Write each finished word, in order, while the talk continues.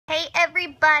Hey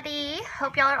everybody,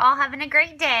 hope y'all are all having a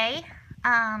great day.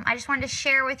 I just wanted to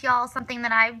share with y'all something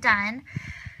that I've done.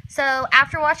 So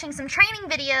after watching some training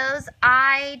videos,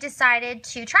 I decided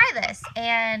to try this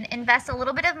and invest a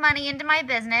little bit of money into my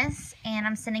business, and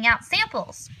I'm sending out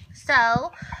samples.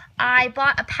 So I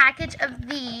bought a package of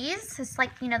these. It's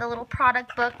like, the little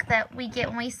product book that we get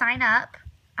when we sign up.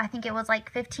 I think it was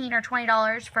like $15 or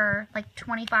 $20 for like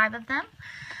 25 of them.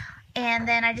 And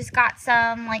then I just got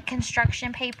some like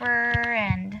construction paper,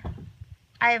 and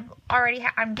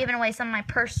I'm giving away some of my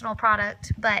personal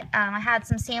product, but I had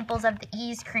some samples of the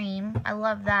Ease cream. I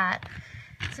love that.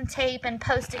 Some tape and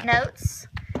post-it notes,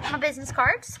 my business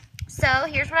cards. So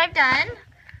here's what I've done.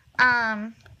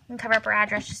 I'm gonna cover up her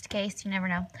address just in case, you never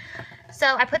know.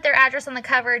 So I put their address on the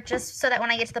cover just so that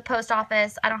when I get to the post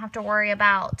office, I don't have to worry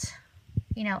about,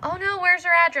 oh no, where's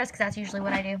her address? Because that's usually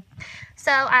what I do.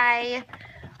 So I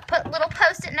put little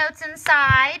post-it notes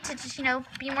inside to just,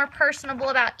 be more personable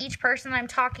about each person I'm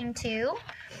talking to.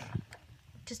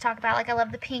 Just talk about, like, I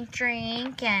love the pink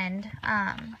drink and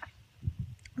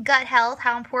gut health,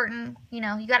 how important,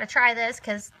 you got to try this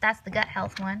because that's the gut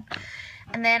health one.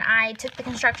 And then I took the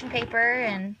construction paper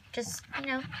and just,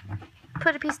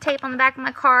 put a piece of tape on the back of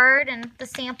my card and the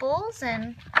samples,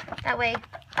 and that way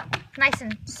nice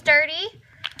and sturdy.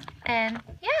 And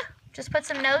yeah, just put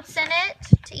some notes in it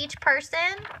to each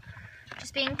person.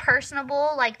 Just being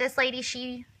personable. Like this lady,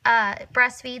 she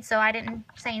breastfeeds, so I didn't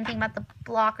say anything about the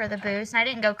block or the boost. And I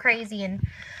didn't go crazy and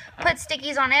put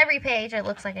stickies on every page. It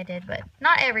looks like I did, but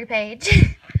not every page.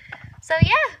 So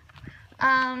yeah.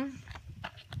 I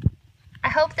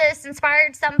hope this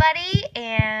inspired somebody,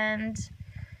 and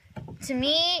to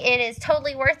me, it is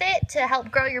totally worth it to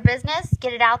help grow your business.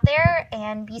 Get it out there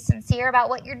and be sincere about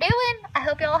what you're doing. I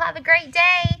hope you all have a great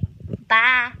day.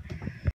 Bye.